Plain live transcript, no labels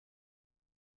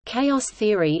Chaos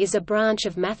theory is a branch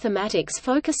of mathematics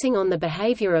focusing on the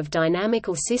behavior of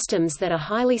dynamical systems that are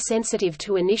highly sensitive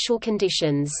to initial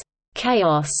conditions.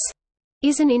 Chaos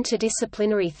is an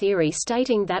interdisciplinary theory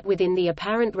stating that within the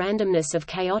apparent randomness of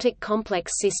chaotic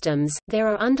complex systems, there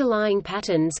are underlying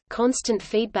patterns, constant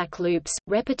feedback loops,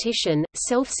 repetition,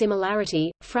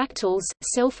 self-similarity, fractals,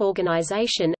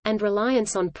 self-organization, and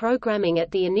reliance on programming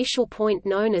at the initial point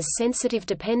known as sensitive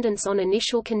dependence on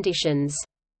initial conditions.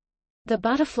 The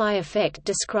butterfly effect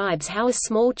describes how a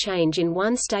small change in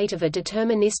one state of a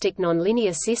deterministic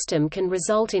nonlinear system can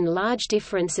result in large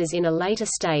differences in a later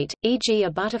state, e.g. a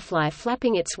butterfly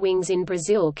flapping its wings in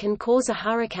Brazil can cause a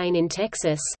hurricane in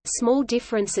Texas. Small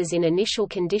differences in initial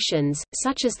conditions,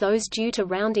 such as those due to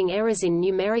rounding errors in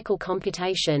numerical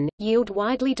computation, yield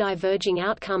widely diverging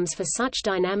outcomes for such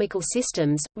dynamical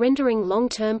systems, rendering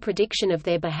long-term prediction of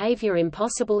their behavior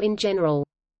impossible in general.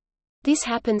 This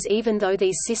happens even though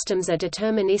these systems are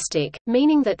deterministic,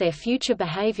 meaning that their future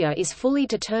behavior is fully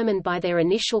determined by their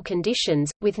initial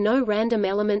conditions, with no random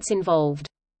elements involved.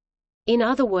 In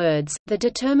other words, the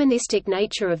deterministic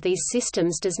nature of these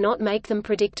systems does not make them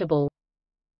predictable.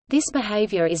 This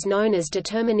behavior is known as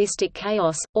deterministic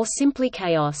chaos, or simply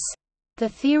chaos. The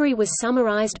theory was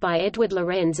summarized by Edward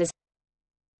Lorenz as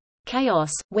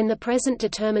chaos, when the present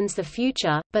determines the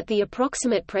future, but the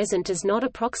approximate present does not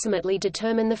approximately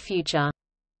determine the future.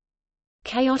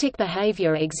 Chaotic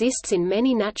behavior exists in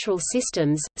many natural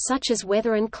systems, such as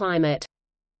weather and climate.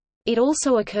 It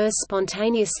also occurs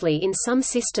spontaneously in some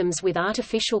systems with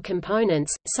artificial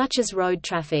components, such as road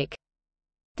traffic.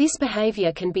 This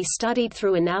behavior can be studied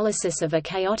through analysis of a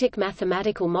chaotic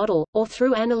mathematical model, or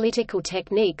through analytical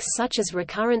techniques such as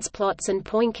recurrence plots and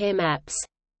Poincare maps.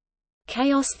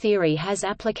 Chaos theory has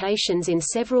applications in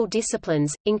several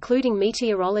disciplines, including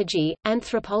meteorology,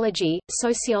 anthropology,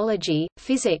 sociology,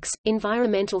 physics,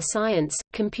 environmental science,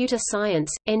 computer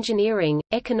science, engineering,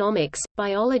 economics,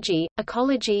 biology,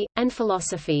 ecology, and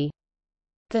philosophy.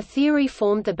 The theory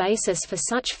formed the basis for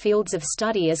such fields of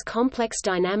study as complex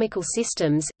dynamical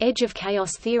systems,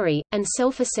 edge-of-chaos theory, and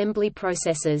self-assembly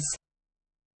processes.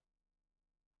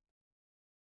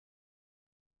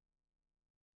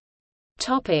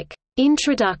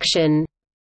 Introduction.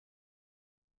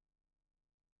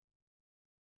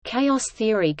 Chaos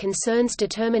theory concerns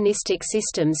deterministic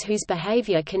systems whose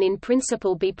behavior can in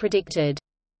principle be predicted.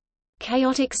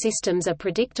 Chaotic systems are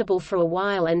predictable for a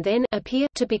while and then appear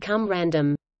to become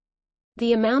random.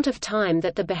 The amount of time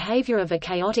that the behavior of a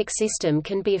chaotic system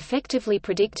can be effectively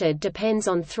predicted depends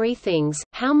on three things: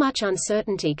 how much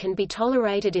uncertainty can be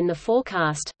tolerated in the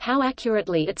forecast, how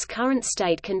accurately its current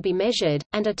state can be measured,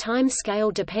 and a time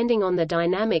scale depending on the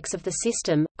dynamics of the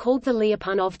system, called the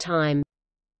Lyapunov time.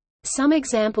 Some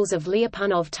examples of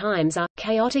Lyapunov times are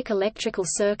chaotic electrical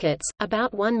circuits,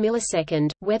 about 1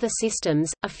 millisecond, weather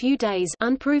systems, a few days,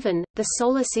 unproven, the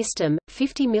solar system,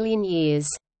 50 million years.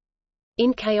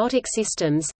 In chaotic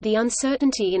systems, the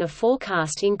uncertainty in a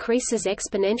forecast increases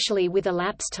exponentially with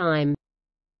elapsed time.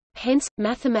 Hence,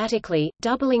 mathematically,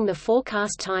 doubling the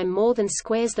forecast time more than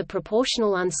squares the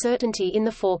proportional uncertainty in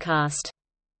the forecast.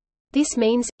 This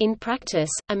means, in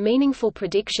practice, a meaningful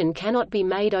prediction cannot be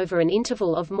made over an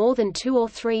interval of more than 2 or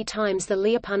 3 times the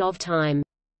Lyapunov time.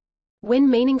 When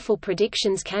meaningful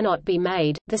predictions cannot be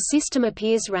made, the system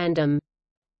appears random.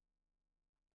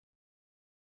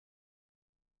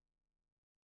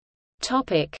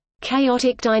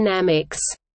 Chaotic dynamics.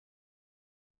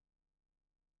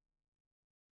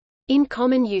 In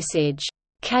common usage,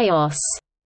 chaos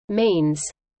means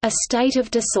a state of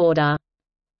disorder.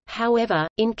 However,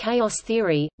 in chaos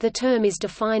theory, the term is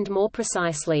defined more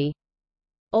precisely.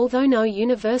 Although no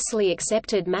universally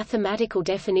accepted mathematical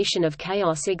definition of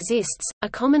chaos exists, a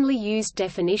commonly used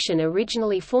definition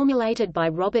originally formulated by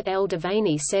Robert L.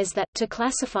 Devaney says that, to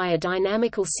classify a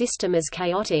dynamical system as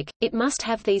chaotic, it must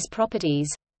have these properties.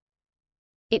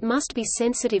 It must be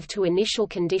sensitive to initial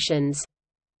conditions.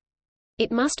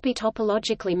 It must be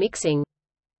topologically mixing.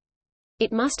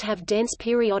 It must have dense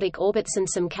periodic orbits. In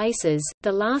some cases,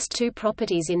 the last two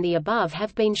properties in the above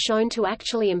have been shown to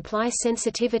actually imply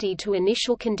sensitivity to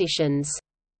initial conditions.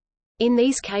 In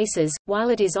these cases, while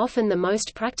it is often the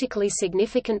most practically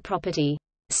significant property,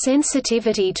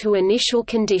 sensitivity to initial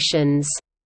conditions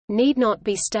need not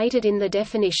be stated in the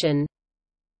definition.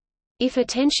 If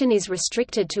attention is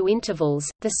restricted to intervals,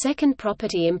 the second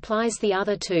property implies the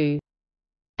other two.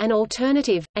 An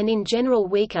alternative, and in general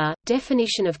weaker,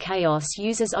 definition of chaos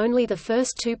uses only the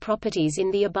first two properties in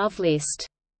the above list.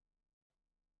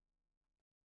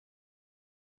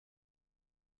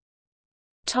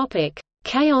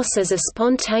 Chaos as a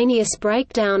spontaneous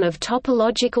breakdown of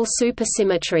topological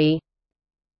supersymmetry.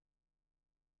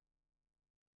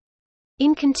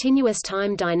 In continuous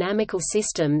time dynamical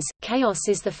systems, chaos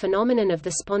is the phenomenon of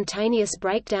the spontaneous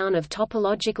breakdown of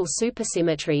topological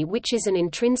supersymmetry, which is an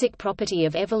intrinsic property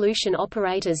of evolution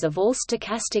operators of all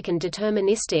stochastic and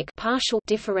deterministic partial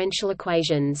differential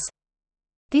equations.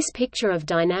 This picture of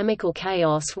dynamical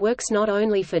chaos works not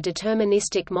only for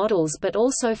deterministic models but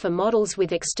also for models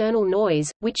with external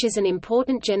noise, which is an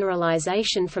important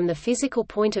generalization from the physical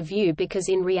point of view because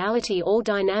in reality all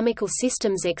dynamical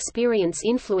systems experience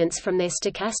influence from their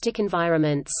stochastic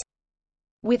environments.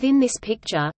 Within this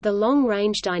picture, the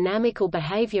long-range dynamical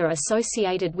behavior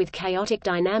associated with chaotic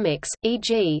dynamics,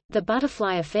 e.g., the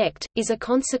butterfly effect, is a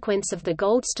consequence of the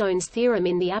Goldstone's theorem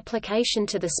in the application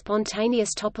to the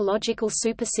spontaneous topological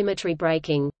supersymmetry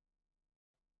breaking.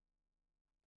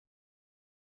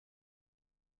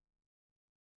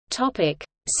 Topic: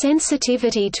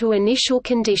 Sensitivity to initial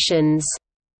conditions.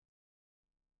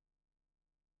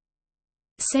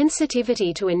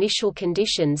 Sensitivity to initial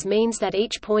conditions means that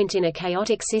each point in a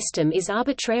chaotic system is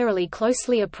arbitrarily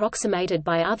closely approximated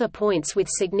by other points with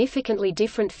significantly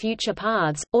different future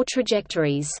paths, or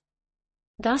trajectories.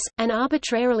 Thus, an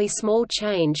arbitrarily small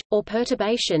change, or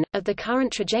perturbation, of the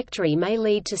current trajectory may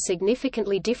lead to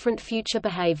significantly different future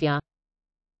behavior.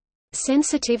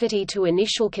 Sensitivity to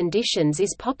initial conditions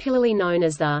is popularly known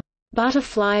as the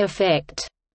butterfly effect.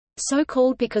 So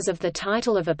called because of the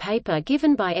title of a paper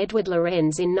given by Edward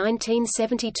Lorenz in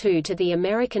 1972 to the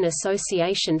American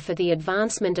Association for the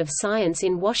Advancement of Science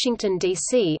in Washington,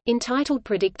 D.C., entitled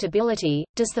Predictability: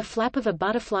 Does the flap of a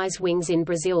butterfly's wings in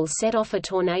Brazil set off a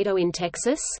tornado in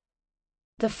Texas?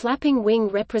 The flapping wing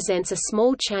represents a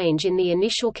small change in the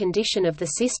initial condition of the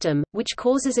system, which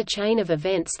causes a chain of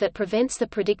events that prevents the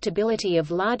predictability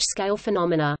of large-scale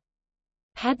phenomena.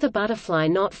 Had the butterfly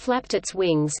not flapped its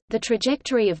wings, the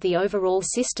trajectory of the overall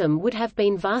system would have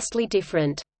been vastly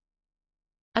different.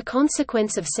 A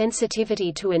consequence of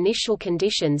sensitivity to initial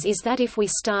conditions is that if we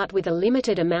start with a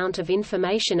limited amount of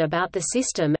information about the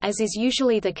system, as is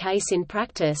usually the case in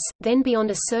practice, then beyond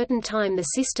a certain time the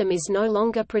system is no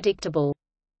longer predictable.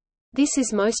 This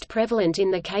is most prevalent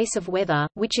in the case of weather,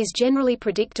 which is generally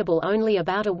predictable only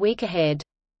about a week ahead.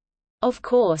 Of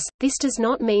course, this does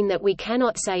not mean that we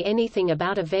cannot say anything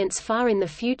about events far in the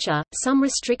future. Some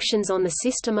restrictions on the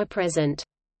system are present.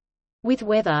 With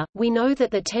weather, we know that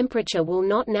the temperature will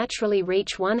not naturally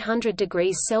reach 100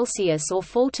 degrees Celsius or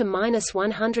fall to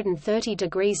 -130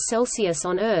 degrees Celsius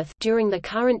on Earth during the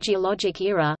current geologic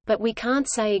era, but we can't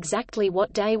say exactly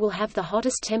what day will have the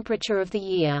hottest temperature of the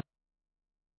year.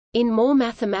 In more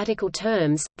mathematical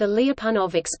terms, the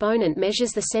Lyapunov exponent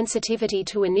measures the sensitivity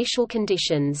to initial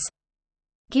conditions.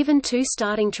 Given two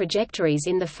starting trajectories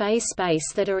in the phase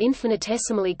space that are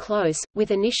infinitesimally close,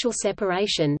 with initial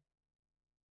separation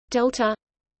delta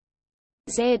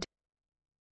z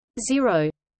 0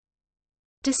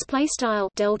 display style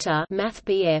delta math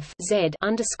BF z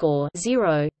underscore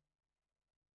 0,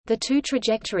 the two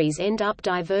trajectories end up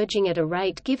diverging at a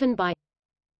rate given by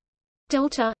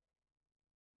delta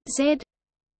z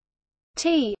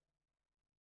t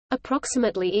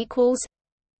approximately equals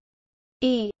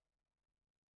e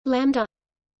lambda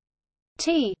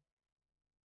t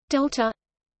delta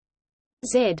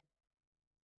z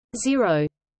 0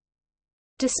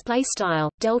 display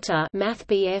style delta math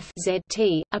BF z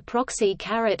t approxi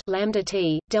caret lambda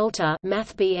t delta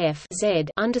math BF z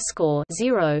underscore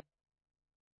 0,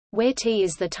 where t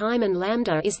is the time and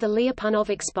lambda is the Lyapunov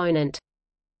exponent.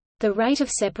 The rate of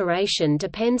separation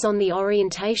depends on the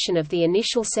orientation of the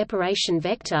initial separation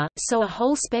vector, so a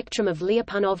whole spectrum of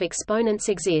Lyapunov exponents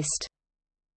exist.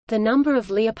 The number of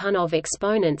Lyapunov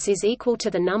exponents is equal to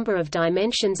the number of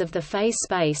dimensions of the phase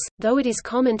space, though it is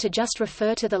common to just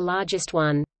refer to the largest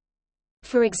one.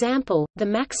 For example, the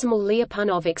maximal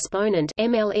Lyapunov exponent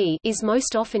 (MLE) is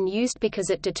most often used because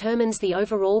it determines the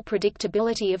overall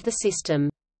predictability of the system.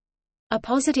 A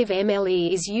positive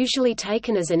MLE is usually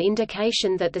taken as an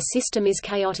indication that the system is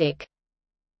chaotic.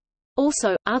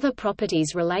 Also, other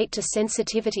properties relate to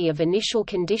sensitivity of initial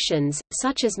conditions,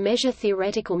 such as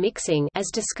measure-theoretical mixing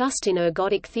as discussed in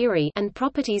ergodic theory and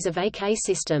properties of a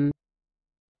K-system.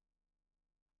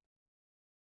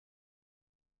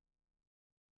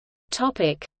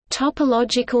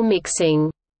 Topological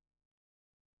mixing.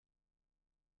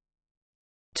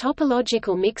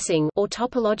 Topological mixing or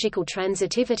topological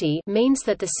transitivity means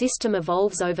that the system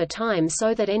evolves over time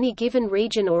so that any given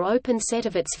region or open set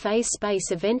of its phase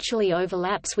space eventually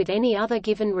overlaps with any other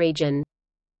given region.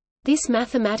 This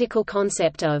mathematical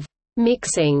concept of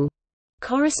mixing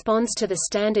corresponds to the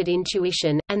standard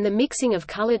intuition, and the mixing of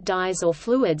colored dyes or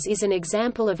fluids is an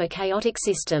example of a chaotic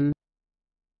system.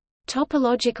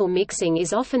 Topological mixing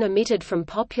is often omitted from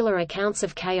popular accounts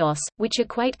of chaos, which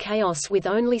equate chaos with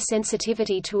only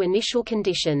sensitivity to initial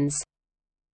conditions.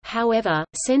 However,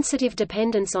 sensitive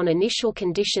dependence on initial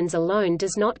conditions alone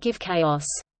does not give chaos.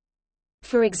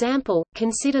 For example,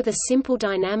 consider the simple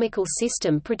dynamical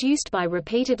system produced by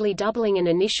repeatedly doubling an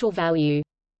initial value.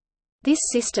 This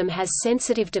system has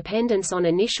sensitive dependence on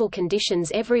initial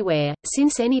conditions everywhere,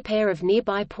 since any pair of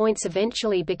nearby points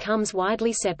eventually becomes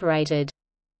widely separated.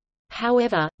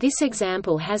 However, this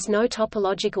example has no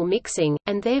topological mixing,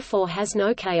 and therefore has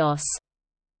no chaos.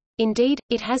 Indeed,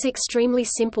 it has extremely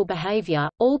simple behavior.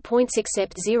 All points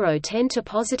except 0 tend to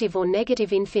positive or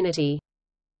negative infinity.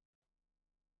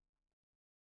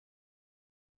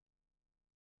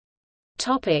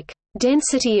 Topic: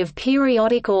 Density of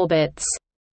periodic orbits.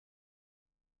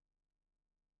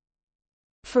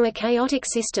 For a chaotic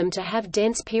system to have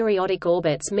dense periodic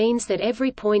orbits means that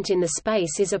every point in the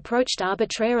space is approached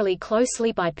arbitrarily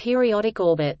closely by periodic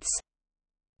orbits.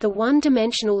 The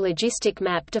one-dimensional logistic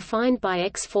map defined by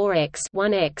X4X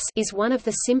 1X is one of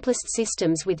the simplest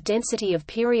systems with density of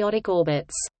periodic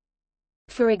orbits.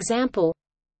 For example,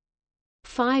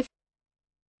 5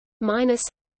 minus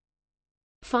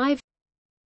 5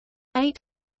 8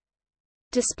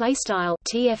 display style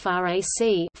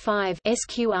tfrac 5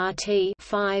 sqrt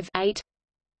 5 8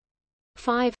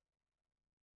 5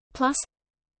 plus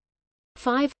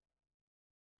 5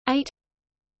 8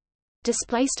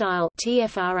 display style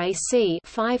tfrac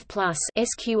 5 plus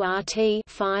sqrt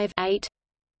 5 8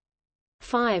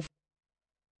 5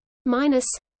 minus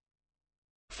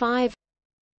 5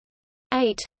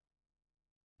 8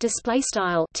 display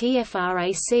style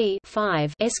tfrac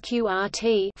 5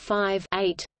 sqrt 5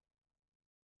 8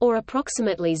 or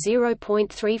approximately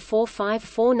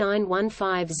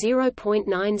 0.34549150,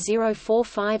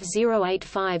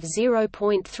 0.90450850,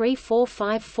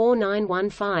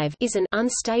 0.34549115 is an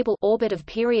unstable orbit of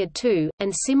period 2,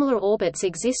 and similar orbits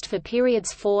exist for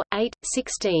periods 4, 8,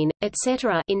 16,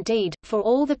 etc. Indeed, for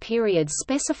all the periods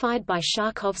specified by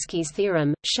Sharkovsky's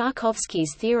theorem.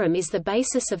 Sharkovsky's theorem is the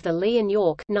basis of the Lee and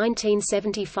York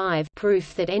 1975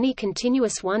 proof that any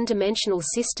continuous one-dimensional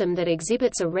system that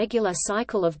exhibits a regular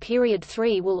cycle of period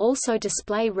 3 will also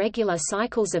display regular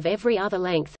cycles of every other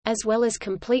length, as well as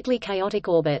completely chaotic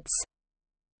orbits.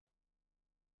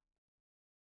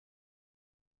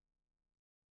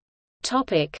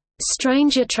 Topic: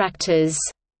 Strange attractors.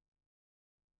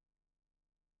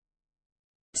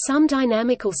 Some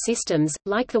dynamical systems,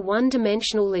 like the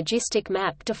one-dimensional logistic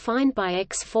map defined by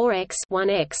X4X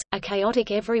 1X, are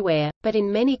chaotic everywhere, but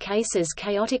in many cases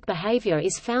chaotic behavior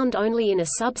is found only in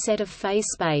a subset of phase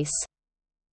space.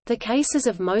 The cases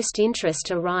of most interest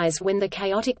arise when the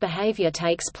chaotic behavior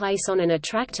takes place on an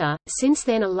attractor, since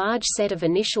then a large set of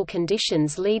initial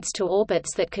conditions leads to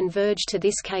orbits that converge to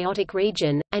this chaotic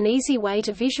region. An easy way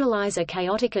to visualize a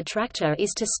chaotic attractor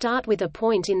is to start with a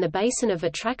point in the basin of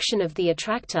attraction of the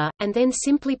attractor, and then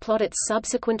simply plot its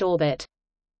subsequent orbit.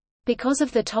 Because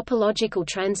of the topological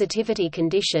transitivity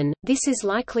condition, this is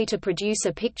likely to produce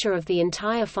a picture of the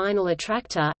entire final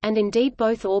attractor, and indeed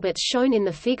both orbits shown in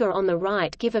the figure on the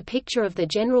right give a picture of the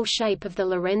general shape of the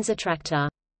Lorentz attractor.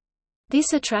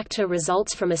 This attractor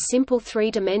results from a simple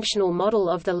three-dimensional model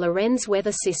of the Lorentz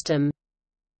weather system.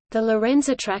 The Lorentz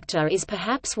attractor is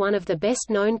perhaps one of the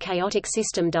best-known chaotic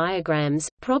system diagrams,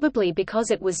 probably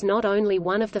because it was not only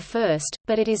one of the first,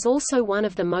 but it is also one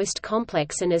of the most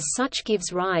complex and as such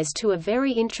gives rise to a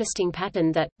very interesting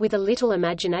pattern that, with a little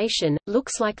imagination,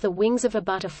 looks like the wings of a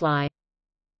butterfly.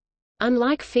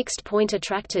 Unlike fixed-point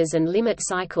attractors and limit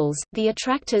cycles, the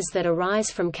attractors that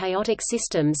arise from chaotic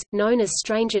systems, known as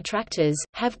strange attractors,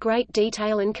 have great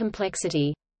detail and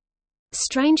complexity.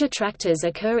 Strange attractors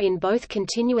occur in both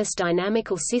continuous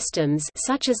dynamical systems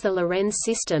such as the Lorentz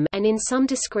system and in some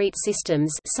discrete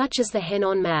systems such as the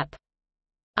Henon map.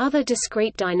 Other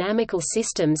discrete dynamical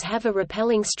systems have a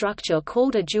repelling structure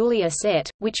called a Julia set,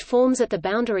 which forms at the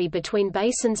boundary between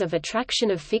basins of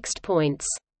attraction of fixed points.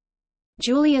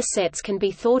 Julia sets can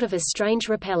be thought of as strange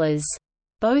repellers.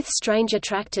 Both strange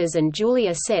attractors and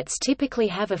Julia sets typically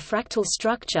have a fractal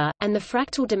structure, and the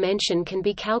fractal dimension can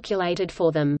be calculated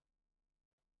for them.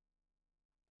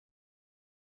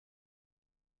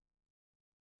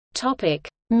 Topic: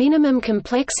 Minimum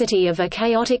complexity of a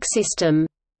chaotic system.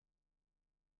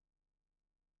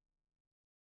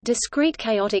 Discrete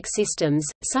chaotic systems,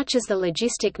 such as the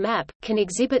logistic map, can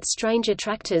exhibit strange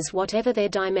attractors whatever their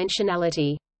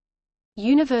dimensionality.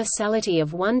 Universality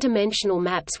of one-dimensional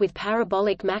maps with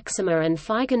parabolic maxima and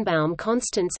Feigenbaum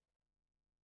constants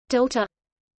delta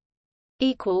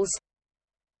equals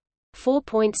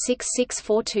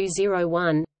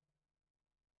 4.664201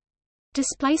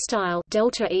 Display style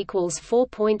delta equals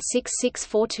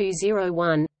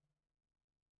 4.664201.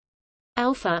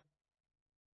 Alpha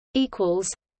equals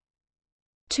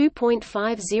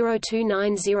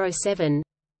 2.502907.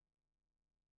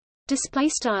 Display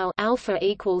style alpha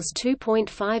equals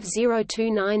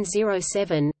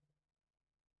 2.502907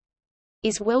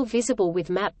 is well visible with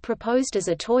map proposed as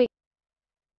a toy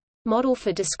model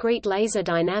for discrete laser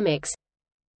dynamics.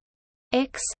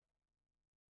 X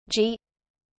G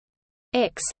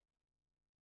X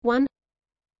 1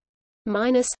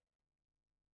 minus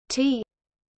T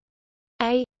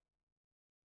A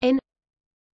N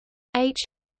H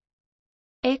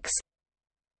X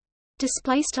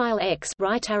display style X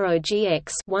right arrow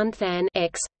GX 1 than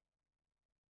X,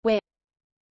 where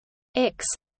X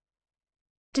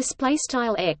display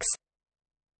style X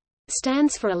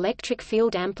stands for electric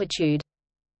field amplitude,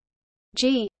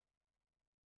 G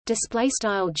display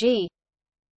style G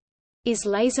is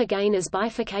laser gain as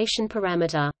bifurcation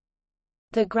parameter.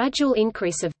 The gradual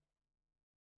increase of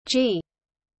G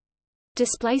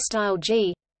display style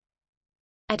G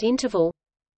at interval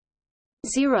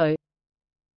 0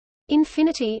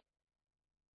 infinity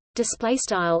display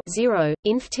style 0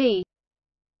 inf t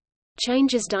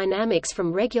changes dynamics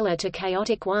from regular to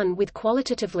chaotic 1 with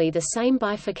qualitatively the same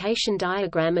bifurcation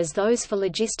diagram as those for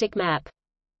logistic map.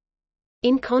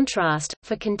 In contrast,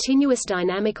 for continuous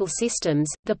dynamical systems,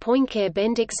 the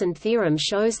Poincare-Bendixson theorem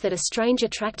shows that a strange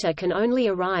attractor can only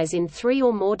arise in 3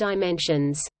 or more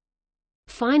dimensions.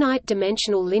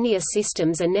 Finite-dimensional linear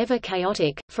systems are never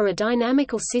chaotic. For a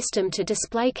dynamical system to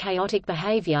display chaotic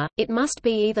behavior, it must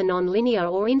be either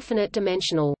nonlinear or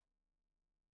infinite-dimensional.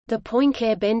 The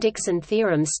Poincare-Bendixson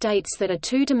theorem states that a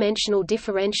two-dimensional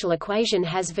differential equation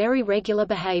has very regular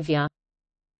behavior.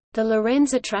 The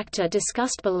Lorentz attractor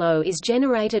discussed below is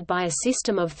generated by a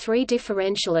system of three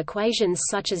differential equations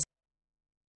such as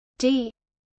d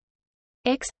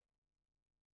x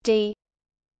d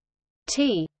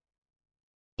t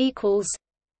equals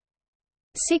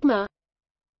sigma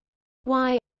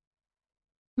y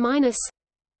minus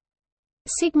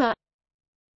sigma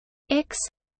x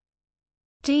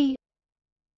d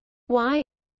y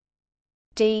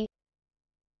d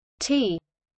t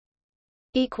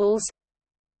equals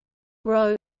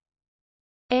rho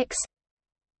x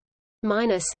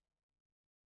minus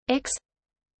x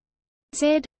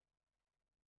z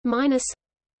minus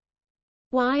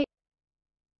y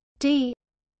d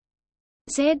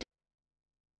z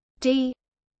d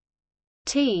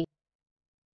t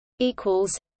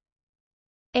equals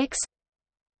x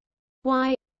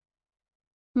y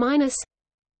minus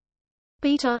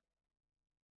beta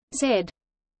z.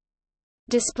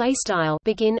 Display style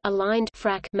begin aligned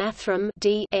frac mathrm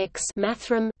d x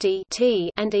mathrm d t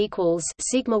and equals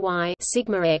sigma y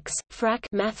sigma x frac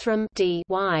mathrm d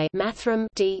y mathrm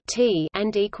d t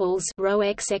and equals rho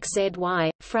x x z y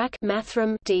frac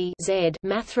mathrm d z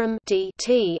mathrm d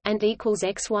t and equals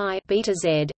x y beta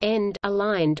z end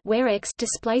aligned where x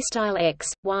display style x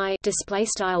y display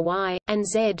style y and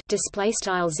z display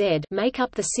style z make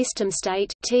up the system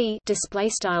state. T display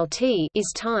style t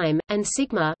is time and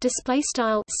sigma display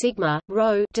style sigma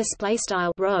rho display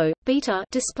style rho beta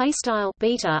display style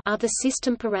beta are the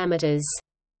system parameters.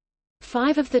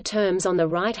 5 of the terms on the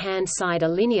right hand side are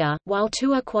linear while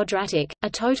 2 are quadratic, a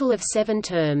total of 7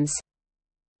 terms.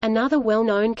 Another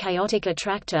well-known chaotic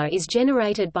attractor is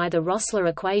generated by the Rossler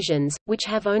equations, which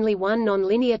have only one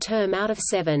nonlinear term out of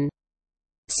 7.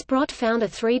 Sprott found a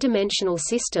three-dimensional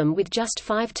system with just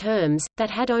 5 terms, that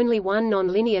had only one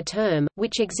nonlinear term,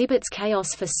 which exhibits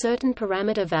chaos for certain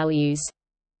parameter values.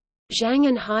 Zhang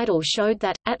and Heidel showed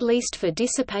that, at least for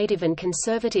dissipative and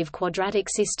conservative quadratic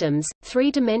systems,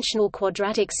 three-dimensional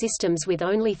quadratic systems with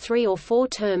only 3 or 4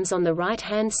 terms on the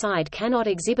right-hand side cannot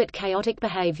exhibit chaotic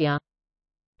behavior.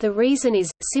 The reason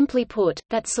is, simply put,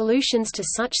 that solutions to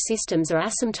such systems are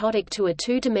asymptotic to a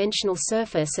two-dimensional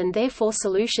surface and therefore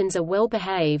solutions are well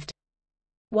behaved.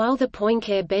 While the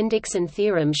Poincare-Bendixson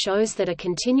theorem shows that a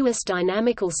continuous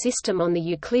dynamical system on the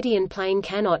Euclidean plane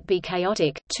cannot be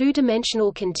chaotic,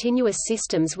 two-dimensional continuous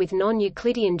systems with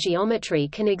non-Euclidean geometry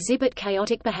can exhibit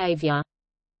chaotic behavior.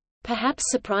 Perhaps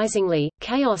surprisingly,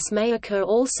 chaos may occur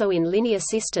also in linear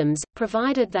systems,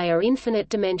 provided they are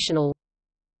infinite-dimensional.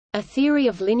 A theory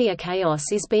of linear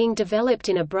chaos is being developed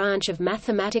in a branch of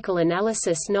mathematical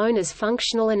analysis known as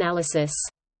functional analysis.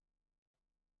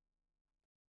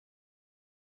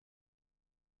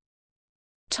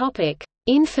 Topic: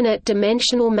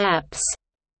 Infinite-dimensional maps.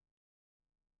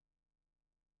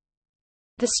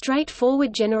 The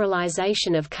straightforward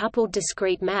generalization of coupled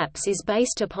discrete maps is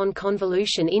based upon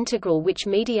convolution integral which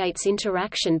mediates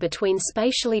interaction between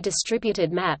spatially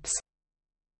distributed maps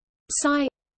psi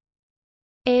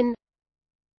n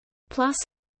plus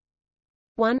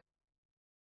 1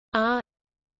 r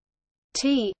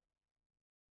t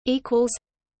equals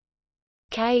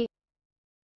k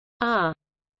r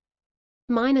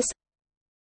minus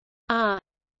r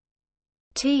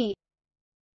t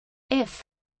f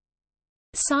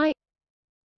psi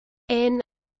n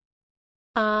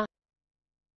r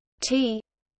t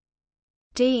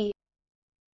d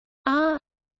r.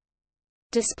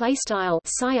 Display style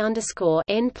psi underscore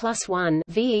n plus 1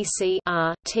 vec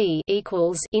r t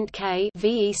equals int k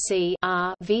vec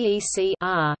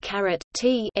r caret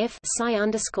t f psi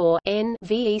underscore n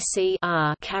vec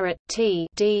r caret t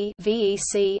d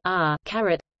vec r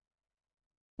caret,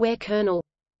 where kernel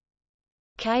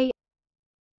k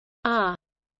r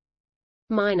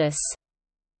minus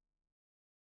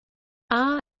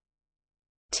r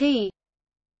t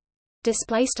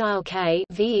display style k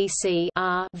vec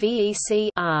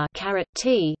r caret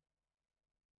t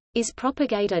is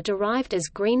propagator derived as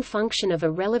green function of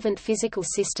a relevant physical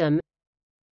system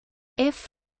f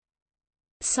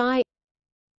psi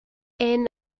n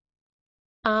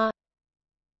r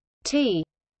t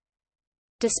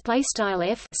display style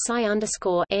f psi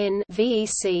underscore n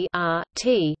vec r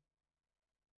t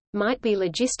might be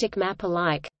logistic map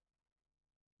alike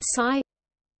psi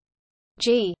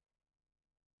g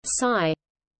psi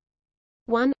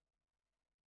 1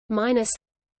 minus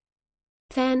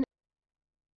than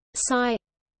psi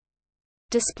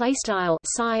display style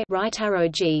psi right arrow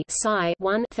g psi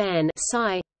 1 than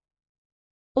psi,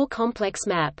 or complex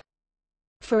map.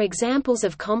 For examples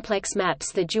of complex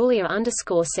maps, the Julia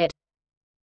underscore set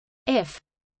f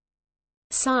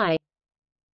psi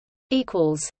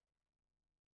equals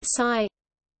psi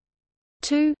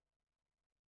 2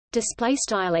 display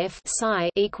style f psi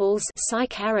equals psi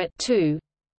caret 2,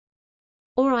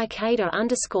 or Ikeda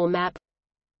underscore map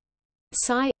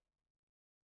psi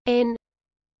n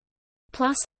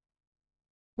plus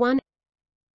 1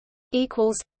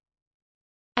 equals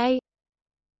a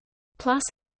plus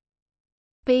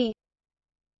b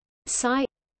psi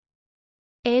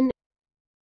n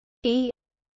e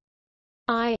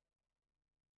I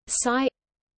psi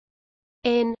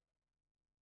n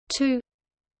 2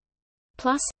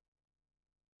 plus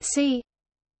c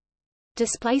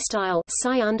display style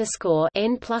psi underscore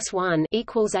n plus 1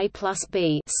 equals a plus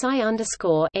b psi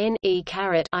underscore n e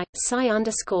caret I psi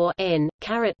underscore n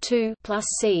caret 2 plus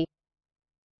c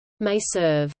may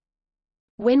serve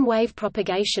when wave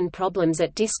propagation problems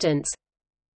at distance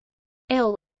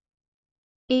L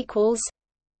equals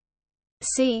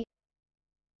c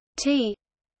t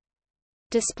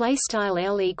display style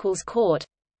L equals court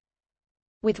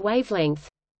with wavelength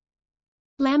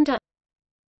lambda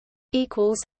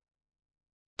equals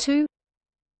 2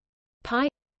 pi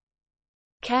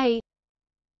k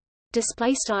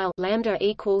display style lambda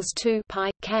equals 2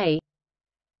 pi k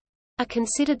are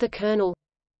considered. The kernel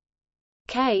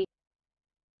k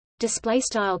display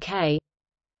style k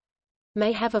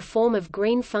may have a form of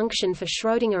green function for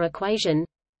Schrödinger equation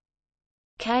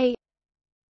k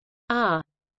r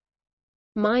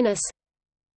minus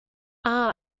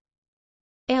r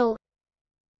l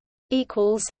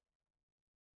equals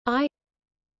I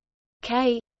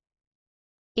k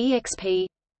exp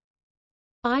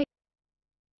I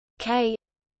k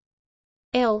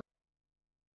l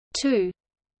 2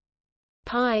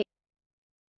 pi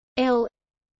l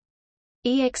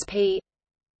exp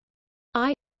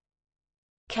I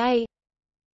k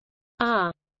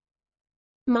r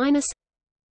minus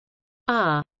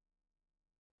r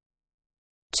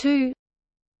 2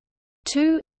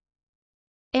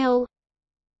 l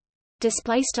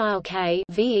display style k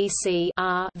vec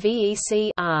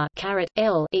r caret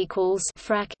l equals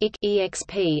frac ik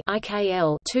exp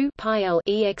ikl 2 pi l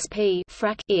exp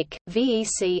frac ik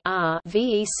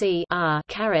vec r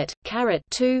caret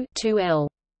 2 l.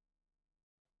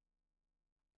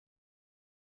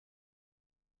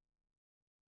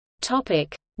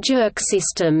 Topic: jerk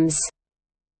systems.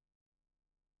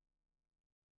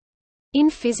 In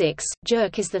physics,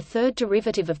 jerk is the third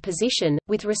derivative of position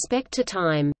with respect to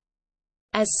time.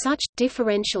 As such,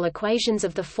 differential equations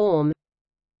of the form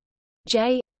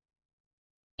J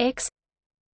x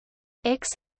x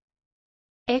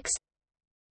x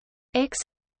x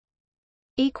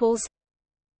equals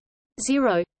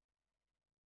 0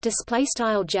 display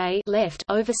style J left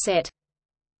overset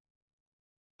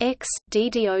x d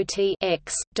dot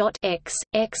x dot x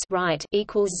x right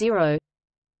equals 0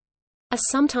 are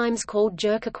sometimes called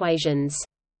jerk equations.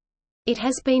 It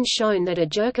has been shown that a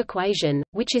jerk equation,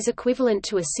 which is equivalent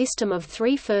to a system of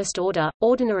three first-order,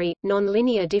 ordinary,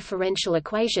 nonlinear differential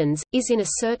equations, is in a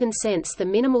certain sense the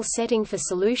minimal setting for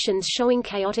solutions showing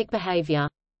chaotic behavior.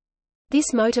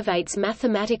 This motivates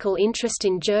mathematical interest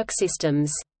in jerk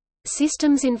systems.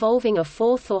 Systems involving a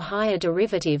fourth or higher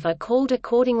derivative are called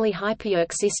accordingly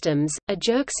hyperjerk systems. A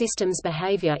jerk system's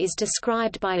behavior is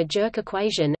described by a jerk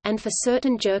equation, and for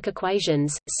certain jerk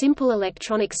equations, simple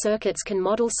electronic circuits can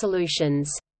model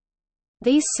solutions.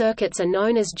 These circuits are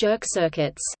known as jerk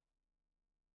circuits.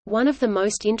 One of the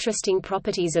most interesting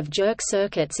properties of jerk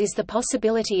circuits is the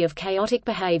possibility of chaotic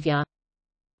behavior.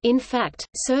 In fact,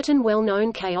 certain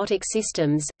well-known chaotic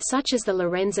systems, such as the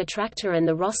Lorentz attractor and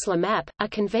the Rossler map, are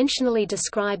conventionally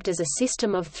described as a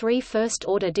system of three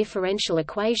first-order differential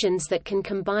equations that can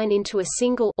combine into a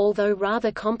single, although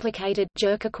rather complicated,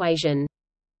 jerk equation.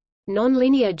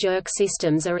 Nonlinear jerk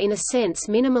systems are in a sense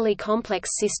minimally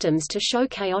complex systems to show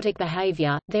chaotic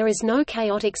behavior. There is no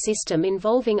chaotic system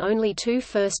involving only two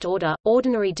first-order,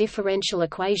 ordinary differential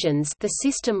equations, the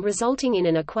system resulting in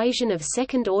an equation of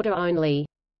second order only.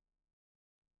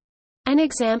 An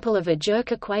example of a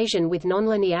jerk equation with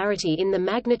nonlinearity in the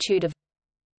magnitude of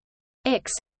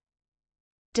x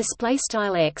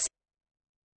 (x)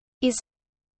 is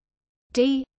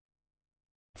d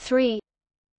 3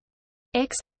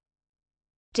 x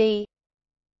d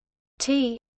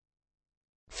t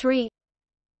 3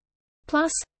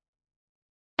 plus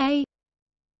a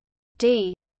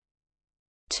d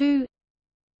 2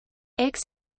 x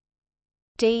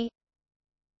d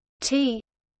t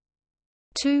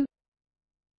 2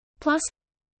 plus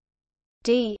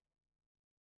d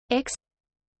x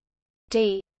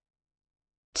d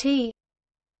t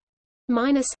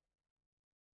minus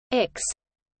x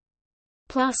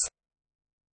plus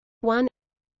 1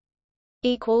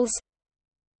 equals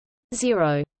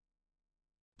 0.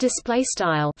 Display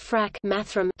style frac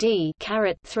mathrm d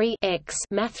caret 3 x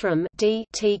mathrm d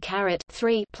t caret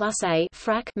 3 plus a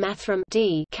frac mathrm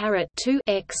d caret 2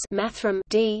 x mathrm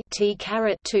d t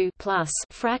caret 2 plus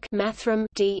frac mathrm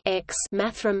d x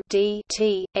mathrm d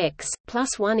t x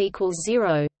plus 1 equals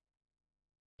 0.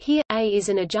 Here a is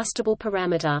an adjustable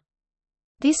parameter.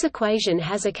 This equation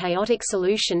has a chaotic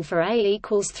solution for a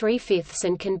equals 3/5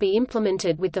 and can be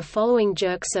implemented with the following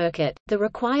jerk circuit. The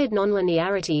required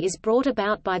nonlinearity is brought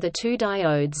about by the two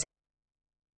diodes.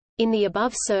 In the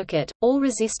above circuit, all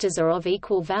resistors are of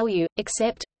equal value,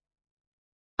 except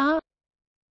R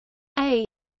A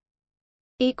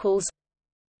equals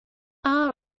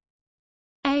R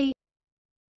A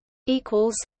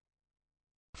equals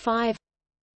 5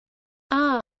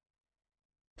 R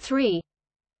 3.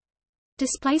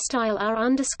 Display style r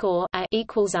underscore a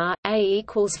equals r a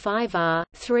equals 5 r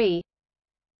 3,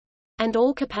 and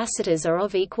all capacitors are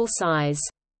of equal size.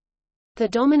 The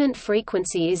dominant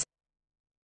frequency is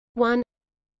 1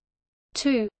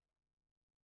 2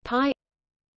 pi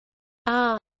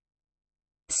r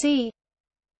c.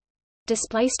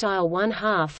 Display style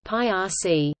 1/2 pi r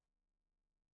c.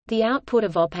 The output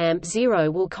of op-amp 0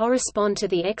 will correspond to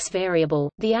the x variable,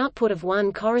 the output of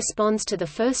 1 corresponds to the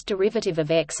first derivative of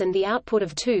x and the output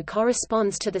of 2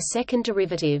 corresponds to the second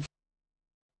derivative.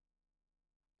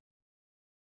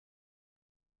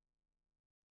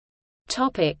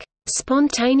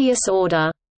 Spontaneous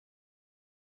order.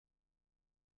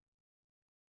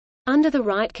 Under the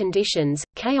right conditions,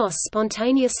 chaos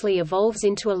spontaneously evolves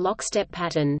into a lockstep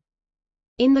pattern.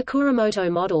 In the Kuramoto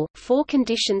model, 4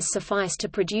 conditions suffice to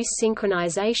produce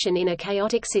synchronization in a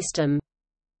chaotic system.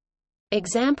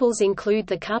 Examples include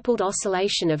the coupled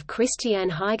oscillation of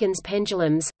Christian-Huygens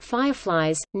pendulums,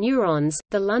 fireflies, neurons,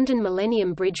 the London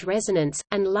Millennium Bridge resonance,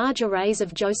 and large arrays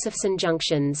of Josephson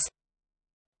junctions.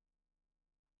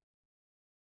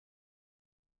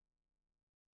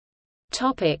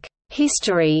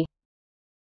 History.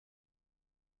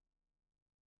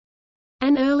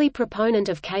 An early proponent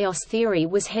of chaos theory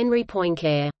was Henry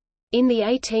Poincare. In the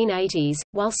 1880s,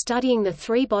 while studying the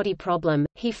three-body problem,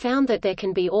 he found that there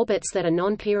can be orbits that are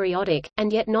non-periodic,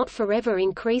 and yet not forever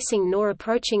increasing nor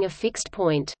approaching a fixed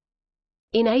point.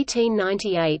 In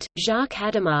 1898, Jacques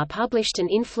Hadamard published an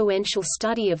influential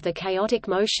study of the chaotic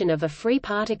motion of a free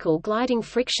particle gliding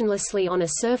frictionlessly on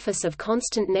a surface of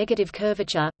constant negative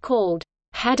curvature, called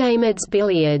Hadamard's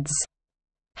billiards.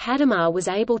 Hadamard was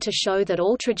able to show that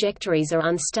all trajectories are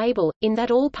unstable, in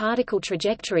that all particle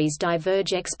trajectories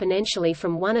diverge exponentially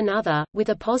from one another, with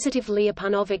a positive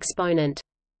Lyapunov exponent.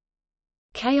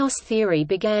 Chaos theory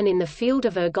began in the field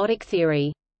of ergodic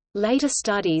theory. Later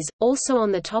studies, also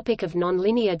on the topic of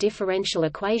nonlinear differential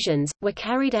equations, were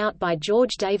carried out by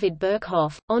George David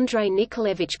Birkhoff, Andrei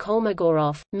Nikolaevich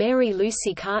Kolmogorov, Mary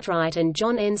Lucy Cartwright and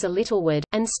John Enzer Littlewood,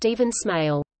 and Stephen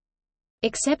Smale.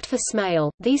 Except for Smale,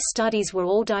 these studies were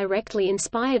all directly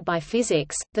inspired by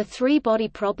physics, the three-body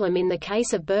problem in the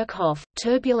case of Birkhoff,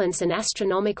 turbulence and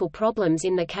astronomical problems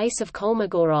in the case of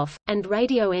Kolmogorov, and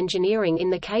radio engineering in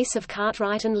the case of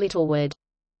Cartwright and Littlewood.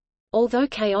 Although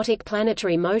chaotic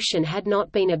planetary motion had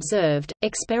not been observed,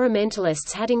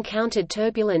 experimentalists had encountered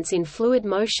turbulence in fluid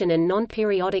motion and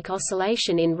non-periodic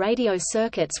oscillation in radio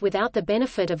circuits without the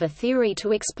benefit of a theory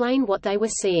to explain what they were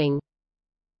seeing.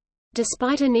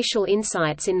 Despite initial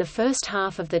insights in the first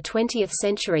half of the 20th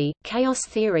century, chaos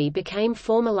theory became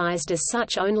formalized as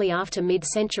such only after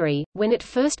mid-century, when it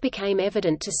first became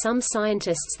evident to some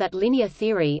scientists that linear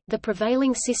theory, the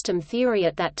prevailing system theory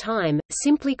at that time,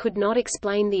 simply could not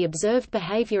explain the observed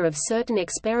behavior of certain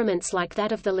experiments like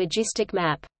that of the logistic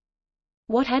map.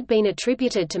 What had been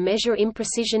attributed to measure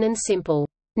imprecision and simple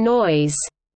noise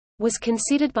was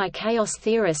considered by chaos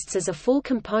theorists as a full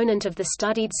component of the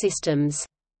studied systems.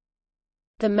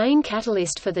 The main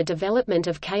catalyst for the development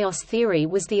of chaos theory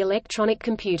was the electronic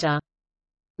computer.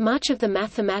 Much of the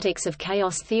mathematics of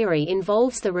chaos theory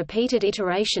involves the repeated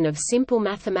iteration of simple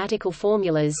mathematical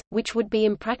formulas, which would be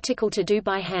impractical to do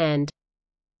by hand.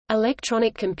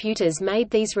 Electronic computers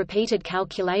made these repeated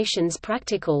calculations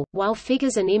practical, while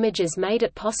figures and images made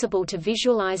it possible to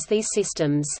visualize these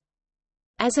systems.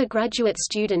 As a graduate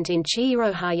student in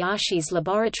Chihiro Hayashi's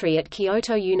laboratory at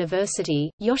Kyoto University,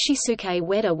 Yoshisuke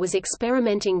Ueda was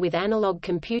experimenting with analog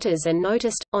computers and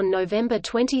noticed, on November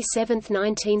 27,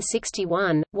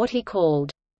 1961, what he called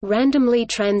randomly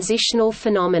transitional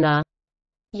phenomena.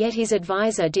 Yet his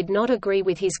advisor did not agree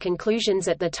with his conclusions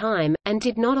at the time, and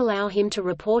did not allow him to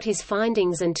report his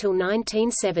findings until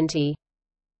 1970.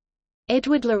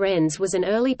 Edward Lorenz was an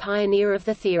early pioneer of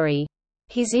the theory.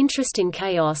 His interest in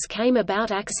chaos came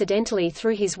about accidentally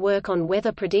through his work on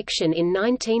weather prediction in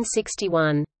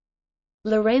 1961.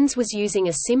 Lorenz was using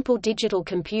a simple digital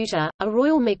computer, a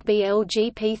Royal McBee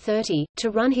LGP30, to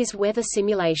run his weather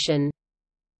simulation.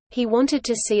 He wanted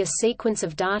to see a sequence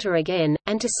of data again,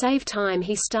 and to save time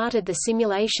he started the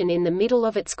simulation in the middle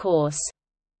of its course.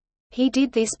 He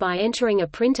did this by entering a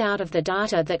printout of the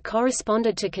data that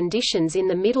corresponded to conditions in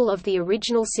the middle of the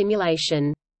original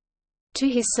simulation. To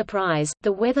his surprise,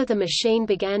 the weather the machine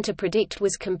began to predict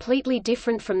was completely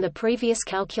different from the previous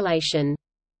calculation.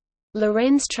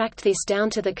 Lorenz tracked this down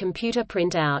to the computer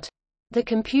printout. The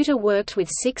computer worked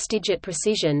with 6-digit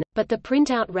precision, but the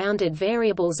printout rounded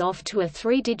variables off to a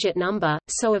 3-digit number,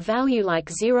 so a value like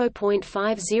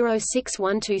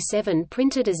 0.506127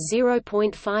 printed as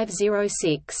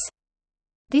 0.506.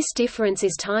 This difference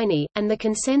is tiny, and the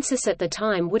consensus at the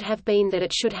time would have been that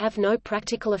it should have no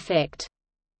practical effect.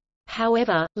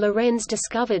 However, Lorenz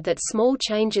discovered that small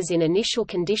changes in initial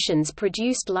conditions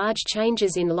produced large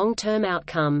changes in long-term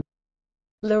outcome.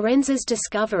 Lorenz's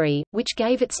discovery, which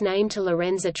gave its name to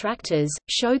Lorenz attractors,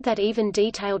 showed that even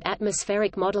detailed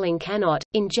atmospheric modeling cannot,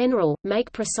 in general,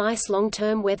 make precise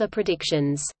long-term weather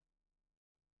predictions.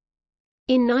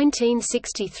 In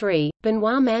 1963,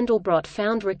 Benoit Mandelbrot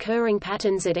found recurring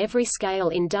patterns at every scale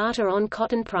in data on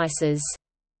cotton prices.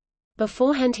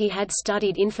 Beforehand he had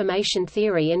studied information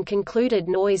theory and concluded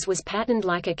noise was patterned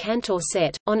like a Cantor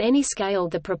set. On any scale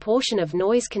the proportion of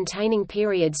noise-containing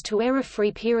periods to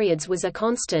error-free periods was a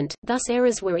constant, thus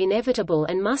errors were inevitable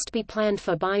and must be planned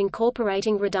for by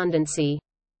incorporating redundancy.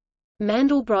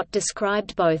 Mandelbrot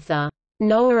described both the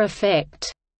Noah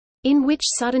effect, in which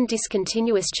sudden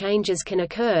discontinuous changes can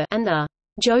occur, and the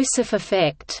Joseph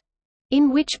effect, in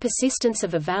which persistence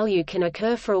of a value can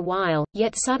occur for a while,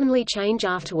 yet suddenly change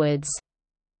afterwards.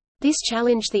 This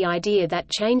challenged the idea that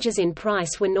changes in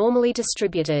price were normally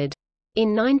distributed.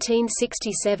 In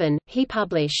 1967, he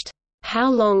published,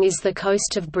 How Long is the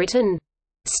Coast of Britain?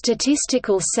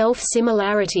 Statistical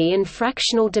Self-Similarity in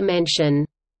Fractional Dimension,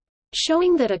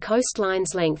 showing that a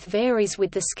coastline's length varies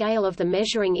with the scale of the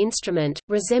measuring instrument,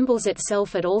 resembles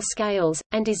itself at all scales,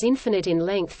 and is infinite in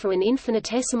length for an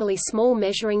infinitesimally small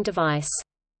measuring device.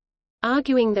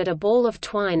 Arguing that a ball of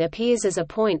twine appears as a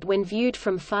point when viewed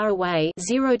from far away,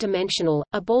 zero-dimensional,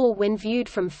 a ball when viewed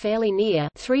from fairly near,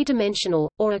 three-dimensional,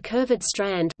 or a curved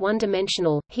strand,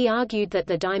 one-dimensional, he argued that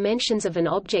the dimensions of an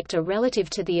object are relative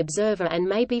to the observer and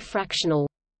may be fractional.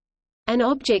 An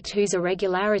object whose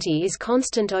irregularity is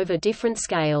constant over different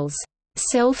scales,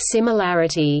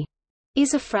 self-similarity,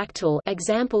 is a fractal.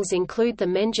 Examples include the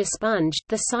Menger sponge,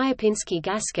 the Sierpinski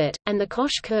gasket, and the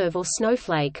Koch curve or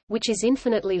snowflake, which is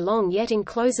infinitely long yet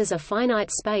encloses a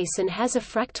finite space and has a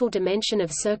fractal dimension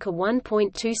of circa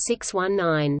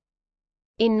 1.2619.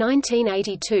 In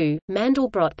 1982,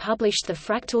 Mandelbrot published The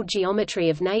Fractal Geometry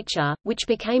of Nature, which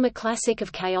became a classic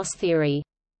of chaos theory.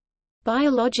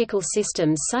 Biological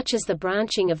systems such as the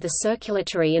branching of the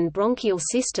circulatory and bronchial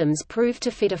systems proved to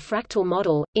fit a fractal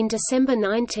model. In December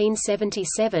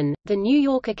 1977, the New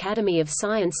York Academy of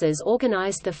Sciences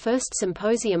organized the first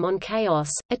symposium on chaos,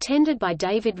 attended by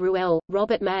David Ruel,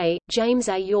 Robert May, James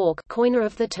A. York, coiner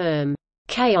of the term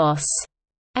chaos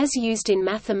as used in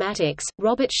mathematics,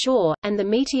 Robert Shaw, and the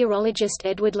meteorologist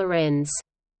Edward Lorenz.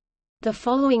 The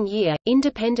following year,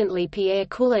 independently Pierre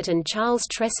Coulet and Charles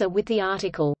Tresser with the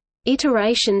article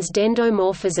Iterations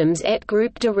d'endomorphisms et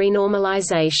groupe de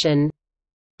renormalisation,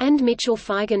 and Mitchell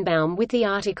Feigenbaum with the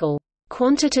article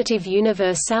Quantitative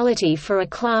Universality for a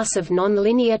Class of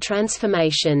Nonlinear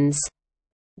Transformations,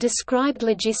 described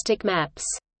logistic maps.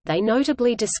 They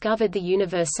notably discovered the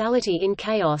universality in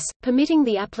chaos, permitting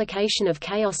the application of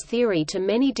chaos theory to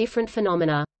many different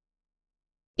phenomena.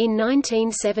 In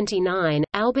 1979,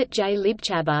 Albert J.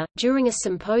 Libchaber, during a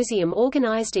symposium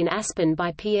organized in Aspen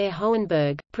by Pierre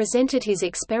Hohenberg, presented his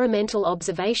experimental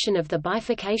observation of the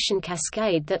bifurcation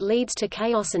cascade that leads to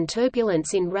chaos and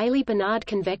turbulence in Rayleigh-Benard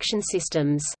convection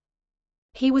systems.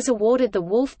 He was awarded the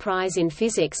Wolf Prize in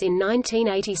Physics in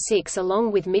 1986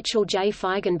 along with Mitchell J.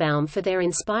 Feigenbaum for their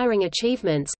inspiring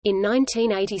achievements. In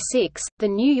 1986, the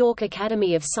New York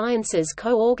Academy of Sciences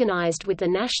co-organized with the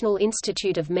National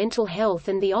Institute of Mental Health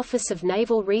and the Office of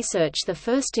Naval Research the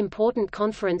first important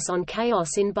conference on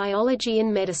chaos in biology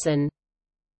and medicine.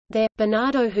 There,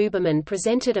 Bernardo Huberman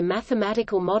presented a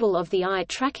mathematical model of the eye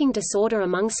tracking disorder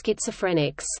among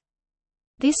schizophrenics.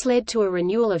 This led to a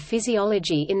renewal of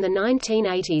physiology in the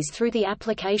 1980s through the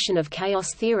application of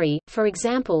chaos theory, for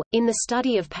example, in the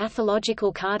study of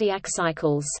pathological cardiac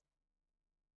cycles.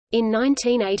 In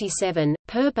 1987,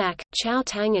 Per Bak, Chao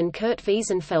Tang and Kurt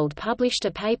Wiesenfeld published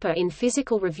a paper in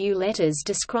Physical Review Letters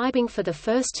describing for the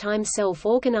first time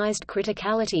self-organized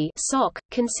criticality (SOC),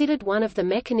 considered one of the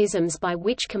mechanisms by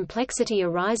which complexity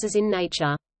arises in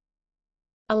nature.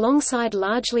 Alongside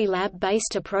largely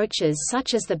lab-based approaches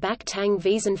such as the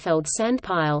Bak-Tang-Wiesenfeld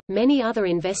sandpile, many other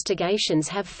investigations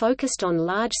have focused on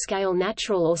large-scale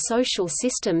natural or social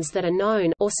systems that are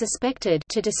known or suspected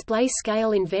to display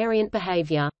scale-invariant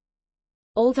behavior.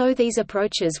 Although these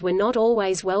approaches were not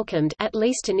always welcomed, at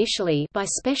least initially, by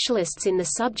specialists in the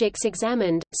subjects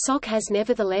examined, SOC has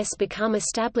nevertheless become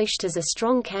established as a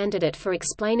strong candidate for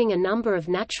explaining a number of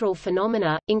natural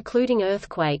phenomena, including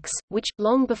earthquakes, which,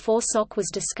 long before SOC was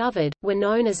discovered, were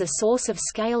known as a source of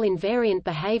scale-invariant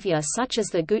behavior such as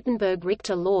the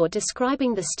Gutenberg-Richter law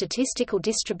describing the statistical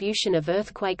distribution of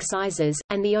earthquake sizes,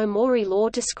 and the Omori law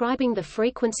describing the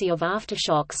frequency of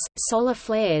aftershocks, solar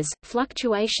flares,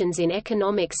 fluctuations in economic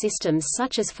systems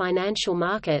such as financial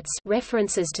markets.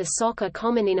 References to SOC are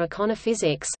common in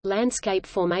econophysics, landscape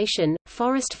formation,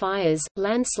 forest fires,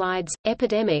 landslides,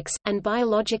 epidemics, and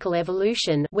biological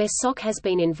evolution where SOC has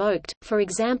been invoked, for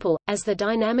example, as the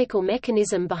dynamical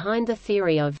mechanism behind the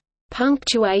theory of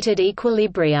punctuated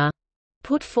equilibria,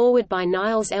 put forward by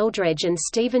Niles Eldredge and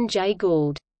Stephen Jay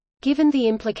Gould. Given the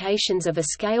implications of a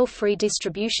scale-free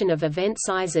distribution of event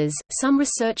sizes, some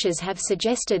researchers have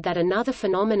suggested that another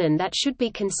phenomenon that should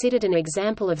be considered an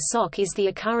example of SOC is the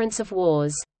occurrence of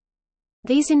wars.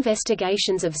 These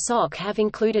investigations of SOC have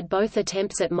included both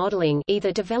attempts at modeling,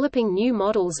 either developing new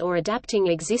models or adapting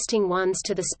existing ones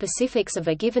to the specifics of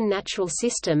a given natural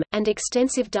system, and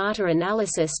extensive data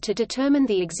analysis to determine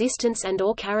the existence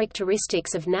and/or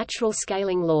characteristics of natural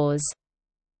scaling laws.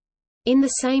 In the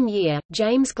same year,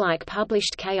 James Gleick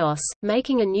published Chaos,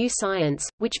 Making a New Science,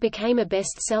 which became a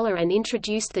bestseller and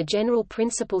introduced the general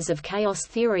principles of chaos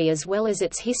theory as well as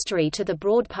its history to the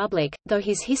broad public, though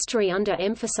his history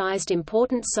under-emphasized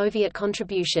important Soviet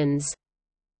contributions.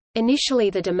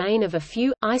 Initially the domain of a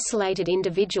few, isolated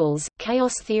individuals,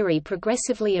 chaos theory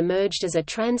progressively emerged as a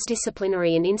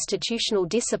transdisciplinary and institutional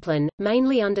discipline,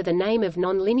 mainly under the name of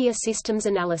nonlinear systems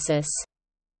analysis.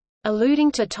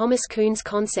 Alluding to Thomas Kuhn's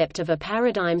concept of a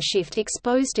paradigm shift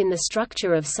exposed in The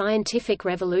Structure of Scientific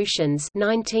Revolutions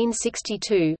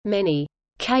 1962, many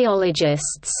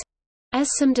chaologists, as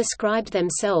some described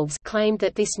themselves, claimed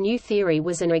that this new theory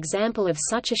was an example of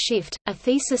such a shift, a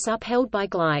thesis upheld by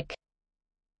Gleick.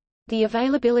 The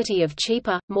availability of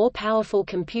cheaper, more powerful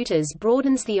computers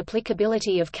broadens the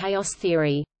applicability of chaos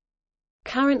theory.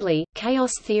 Currently,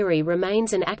 chaos theory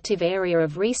remains an active area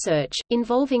of research,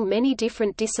 involving many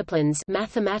different disciplines: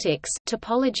 mathematics,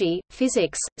 topology,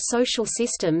 physics, social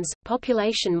systems,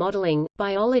 population modeling,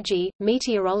 biology,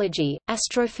 meteorology,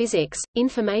 astrophysics,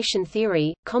 information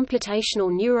theory, computational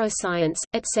neuroscience,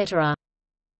 etc.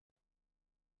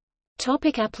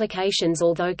 Topic applications.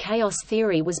 Although chaos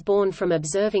theory was born from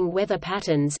observing weather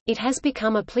patterns, it has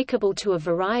become applicable to a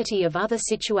variety of other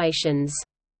situations.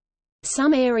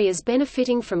 Some areas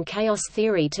benefiting from chaos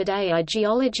theory today are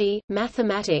geology,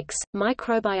 mathematics,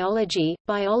 microbiology,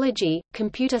 biology,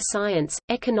 computer science,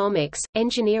 economics,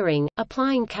 engineering,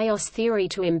 applying chaos theory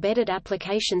to embedded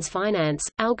applications, finance,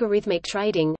 algorithmic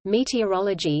trading,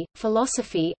 meteorology,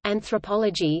 philosophy,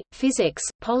 anthropology, physics,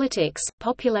 politics,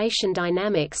 population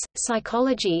dynamics,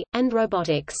 psychology, and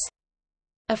robotics.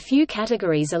 A few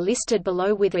categories are listed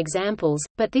below with examples,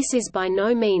 but this is by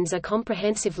no means a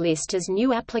comprehensive list as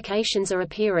new applications are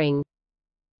appearing.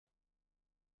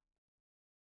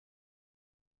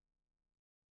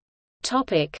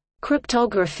 Topic: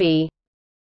 Cryptography.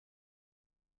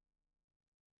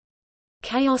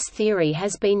 Chaos theory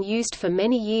has been used for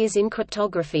many years in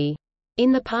cryptography.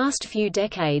 In the past few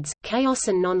decades, chaos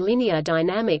and nonlinear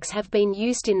dynamics have been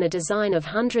used in the design of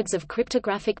hundreds of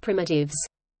cryptographic primitives.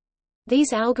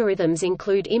 These algorithms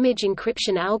include image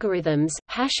encryption algorithms,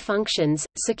 hash functions,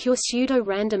 secure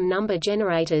pseudo-random number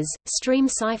generators, stream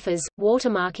ciphers,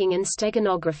 watermarking and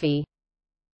steganography.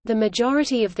 The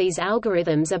majority of these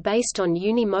algorithms are based on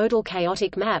unimodal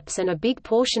chaotic maps, and a big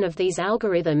portion of these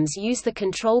algorithms use the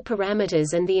control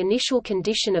parameters and the initial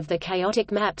condition of the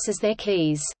chaotic maps as their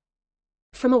keys.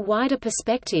 From a wider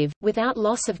perspective, without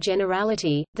loss of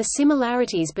generality, the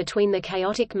similarities between the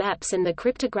chaotic maps and the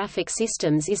cryptographic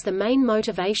systems is the main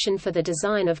motivation for the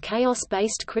design of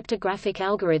chaos-based cryptographic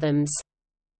algorithms.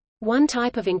 One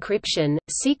type of encryption,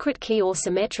 secret key or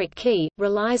symmetric key,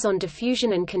 relies on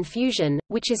diffusion and confusion,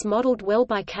 which is modeled well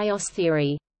by chaos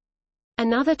theory.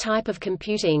 Another type of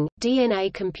computing,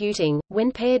 DNA computing,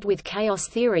 when paired with chaos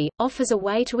theory, offers a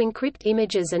way to encrypt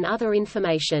images and other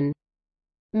information.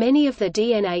 Many of the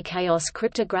DNA chaos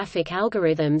cryptographic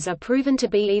algorithms are proven to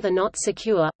be either not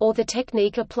secure, or the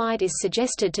technique applied is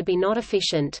suggested to be not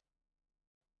efficient.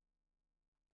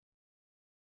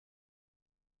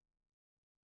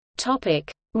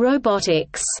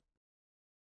 Robotics.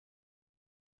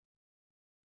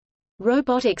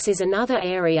 Robotics is another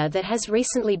area that has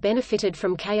recently benefited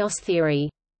from chaos theory.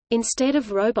 Instead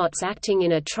of robots acting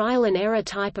in a trial-and-error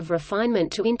type of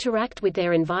refinement to interact with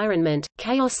their environment,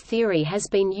 chaos theory has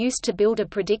been used to build a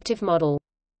predictive model.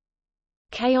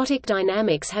 Chaotic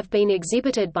dynamics have been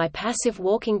exhibited by passive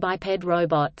walking biped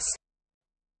robots.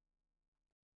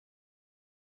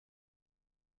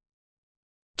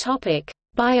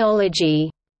 Biology.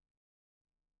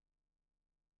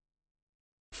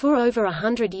 For over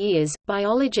 100 years,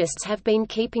 biologists have been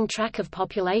keeping track of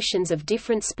populations of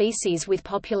different species with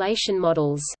population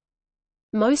models.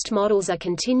 Most models are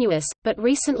continuous, but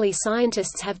recently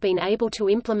scientists have been able to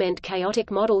implement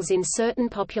chaotic models in certain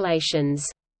populations.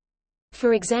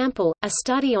 For example, a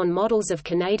study on models of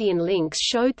Canadian lynx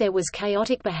showed there was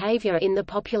chaotic behavior in the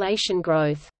population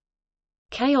growth.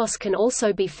 Chaos can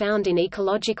also be found in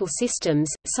ecological systems,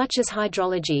 such as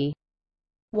hydrology.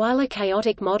 While a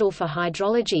chaotic model for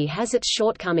hydrology has its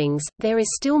shortcomings, there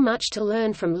is still much to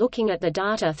learn from looking at the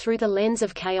data through the lens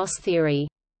of chaos theory.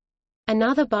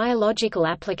 Another biological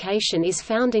application is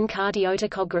found in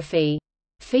cardiotocography.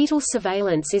 Fetal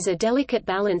surveillance is a delicate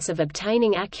balance of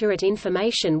obtaining accurate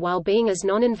information while being as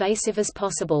non-invasive as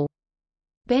possible.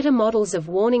 Better models of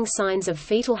warning signs of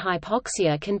fetal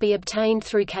hypoxia can be obtained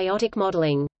through chaotic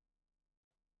modeling.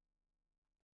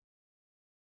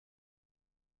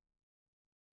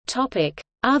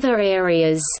 Other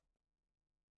areas.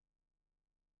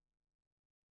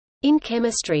 In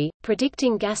chemistry,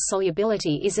 predicting gas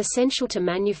solubility is essential to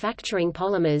manufacturing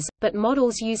polymers, but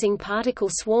models using particle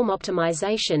swarm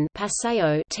optimization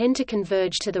tend to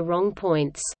converge to the wrong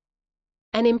points.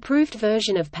 An improved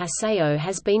version of Paseo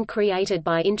has been created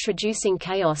by introducing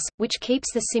chaos, which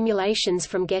keeps the simulations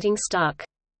from getting stuck.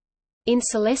 In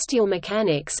celestial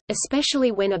mechanics,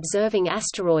 especially when observing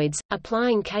asteroids,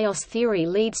 applying chaos theory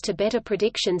leads to better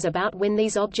predictions about when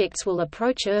these objects will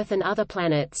approach Earth and other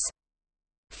planets.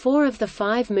 4 of the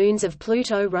 5 moons of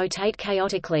Pluto rotate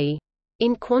chaotically.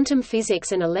 In quantum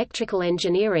physics and electrical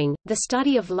engineering, the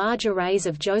study of large arrays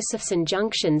of Josephson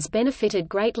junctions benefited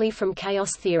greatly from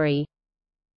chaos theory.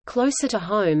 Closer to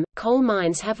home, coal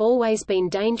mines have always been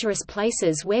dangerous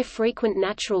places where frequent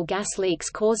natural gas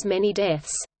leaks cause many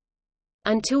deaths.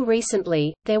 Until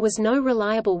recently, there was no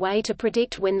reliable way to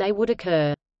predict when they would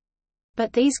occur.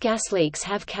 But these gas leaks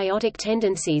have chaotic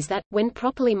tendencies that, when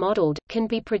properly modeled, can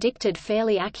be predicted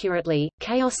fairly accurately.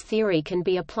 Chaos theory can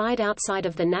be applied outside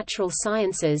of the natural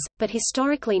sciences, but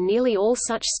historically nearly all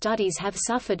such studies have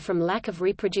suffered from lack of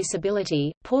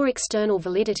reproducibility, poor external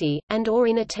validity, and/or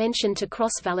inattention to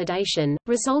cross-validation,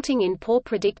 resulting in poor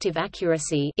predictive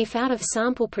accuracy if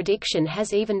out-of-sample prediction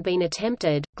has even been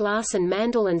attempted. Glass and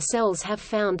Mandel and Sells have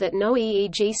found that no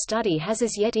EEG study has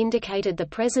as yet indicated the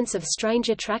presence of strange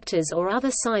attractors or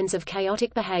other signs of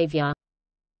chaotic behavior.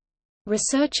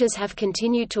 Researchers have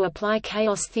continued to apply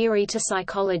chaos theory to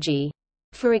psychology.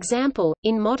 For example,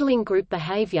 in modeling group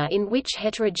behavior in which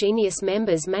heterogeneous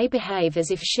members may behave as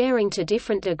if sharing to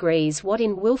different degrees what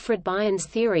in Wilfred Bions'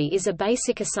 theory is a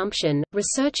basic assumption,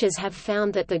 researchers have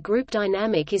found that the group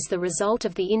dynamic is the result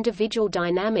of the individual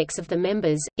dynamics of the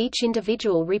members, each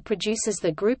individual reproduces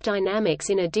the group dynamics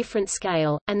in a different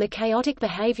scale, and the chaotic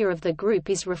behavior of the group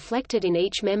is reflected in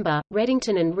each member.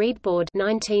 Reddington and Reedboard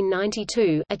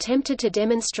 1992 attempted to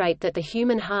demonstrate that the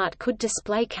human heart could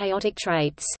display chaotic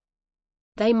traits.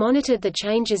 They monitored the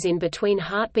changes in between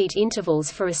heartbeat intervals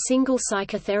for a single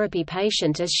psychotherapy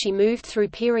patient as she moved through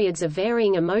periods of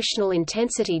varying emotional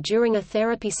intensity during a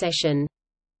therapy session.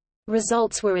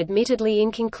 Results were admittedly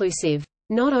inconclusive.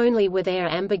 Not only were there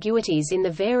ambiguities in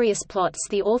the various plots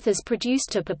the authors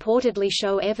produced to purportedly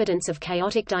show evidence of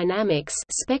chaotic dynamics,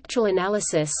 spectral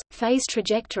analysis, phase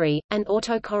trajectory, and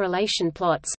autocorrelation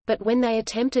plots, but when they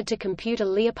attempted to compute a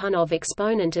Lyapunov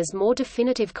exponent as more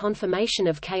definitive confirmation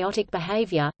of chaotic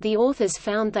behavior, the authors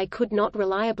found they could not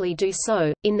reliably do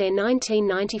so. In their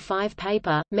 1995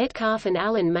 paper, Metcalfe and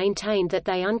Allen maintained that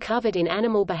they uncovered in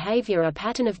animal behavior a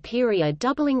pattern of period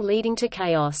doubling leading to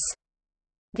chaos.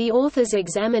 The authors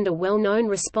examined a well-known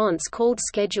response called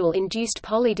schedule-induced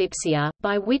polydipsia,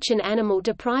 by which an animal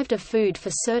deprived of food for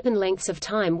certain lengths of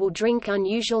time will drink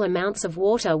unusual amounts of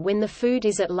water when the food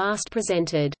is at last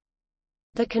presented.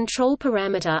 The control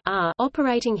parameter R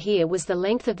operating here was the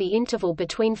length of the interval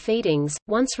between feedings,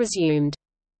 once resumed.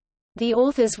 The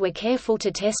authors were careful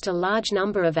to test a large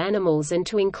number of animals and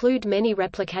to include many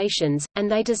replications, and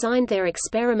they designed their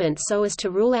experiment so as to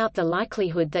rule out the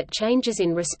likelihood that changes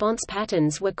in response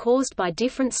patterns were caused by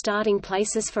different starting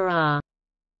places for R.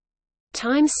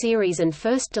 Time series and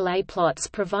first delay plots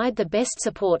provide the best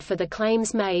support for the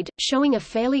claims made, showing a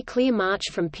fairly clear march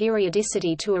from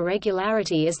periodicity to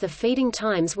irregularity as the feeding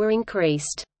times were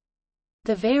increased.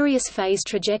 The various phase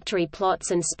trajectory plots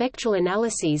and spectral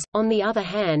analyses, on the other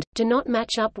hand, do not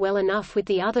match up well enough with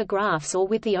the other graphs or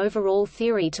with the overall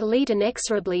theory to lead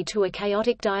inexorably to a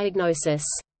chaotic diagnosis.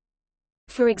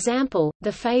 For example,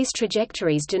 the phase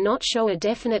trajectories do not show a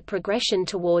definite progression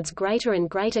towards greater and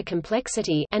greater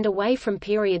complexity and away from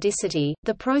periodicity.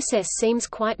 The process seems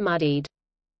quite muddied.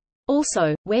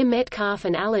 Also, where Metcalfe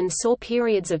and Allen saw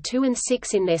periods of 2 and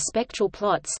 6 in their spectral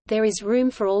plots, there is room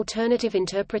for alternative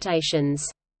interpretations.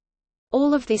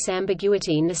 All of this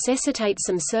ambiguity necessitates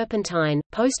some serpentine,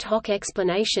 post hoc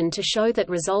explanation to show that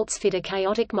results fit a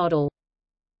chaotic model.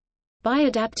 By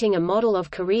adapting a model of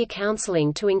career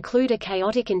counseling to include a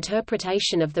chaotic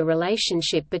interpretation of the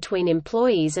relationship between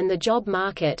employees and the job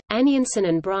market, Aniensen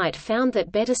and Bright found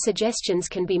that better suggestions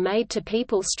can be made to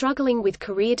people struggling with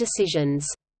career decisions.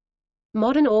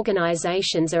 Modern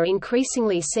organizations are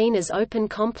increasingly seen as open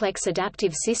complex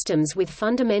adaptive systems with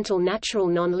fundamental natural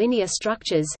nonlinear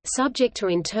structures, subject to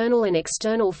internal and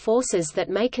external forces that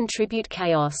may contribute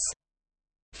chaos.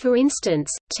 For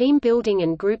instance, team building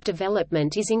and group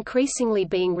development is increasingly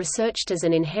being researched as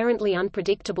an inherently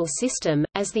unpredictable system,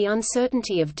 as the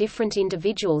uncertainty of different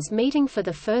individuals meeting for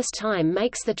the first time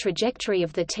makes the trajectory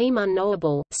of the team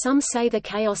unknowable. Some say the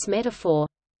chaos metaphor,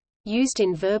 used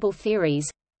in verbal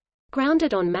theories,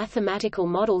 grounded on mathematical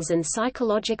models and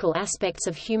psychological aspects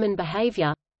of human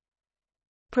behavior,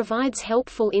 provides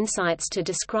helpful insights to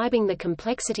describing the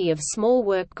complexity of small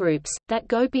work groups, that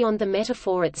go beyond the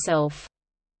metaphor itself.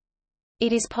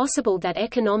 It is possible that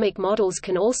economic models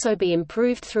can also be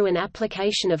improved through an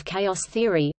application of chaos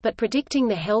theory, but predicting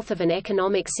the health of an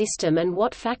economic system and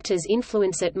what factors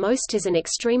influence it most is an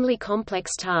extremely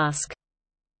complex task.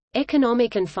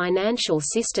 Economic and financial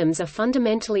systems are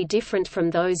fundamentally different from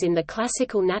those in the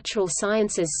classical natural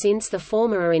sciences since the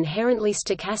former are inherently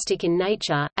stochastic in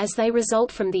nature, as they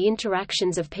result from the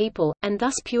interactions of people, and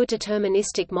thus pure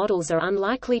deterministic models are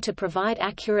unlikely to provide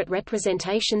accurate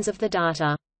representations of the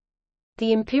data.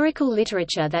 The empirical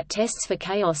literature that tests for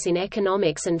chaos in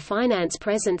economics and finance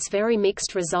presents very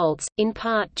mixed results, in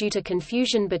part due to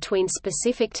confusion between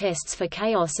specific tests for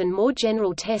chaos and more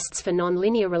general tests for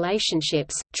nonlinear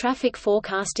relationships. Traffic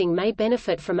forecasting may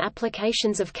benefit from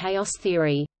applications of chaos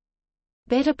theory.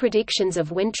 Better predictions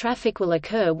of when traffic will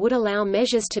occur would allow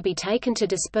measures to be taken to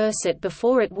disperse it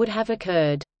before it would have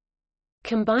occurred.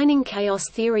 Combining chaos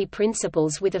theory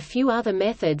principles with a few other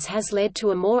methods has led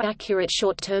to a more accurate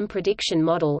short-term prediction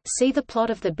model. See the plot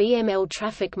of the BML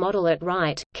traffic model at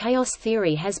right. Chaos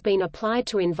theory has been applied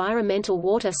to environmental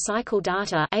water cycle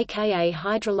data, aka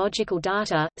hydrological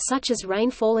data, such as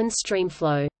rainfall and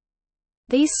streamflow.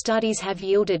 These studies have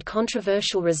yielded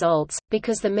controversial results,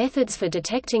 because the methods for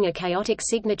detecting a chaotic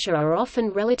signature are often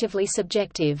relatively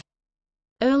subjective.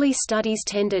 Early studies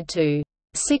tended to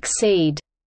succeed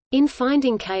in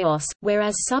finding chaos,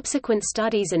 whereas subsequent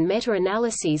studies and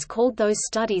meta-analyses called those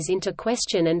studies into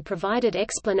question and provided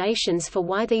explanations for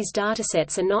why these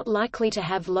datasets are not likely to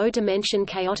have low-dimension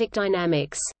chaotic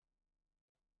dynamics.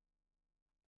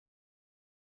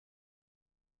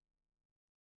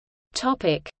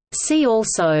 See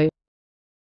also: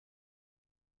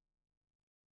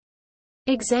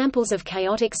 Examples of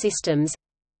chaotic systems.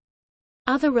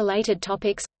 Other related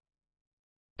topics.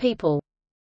 People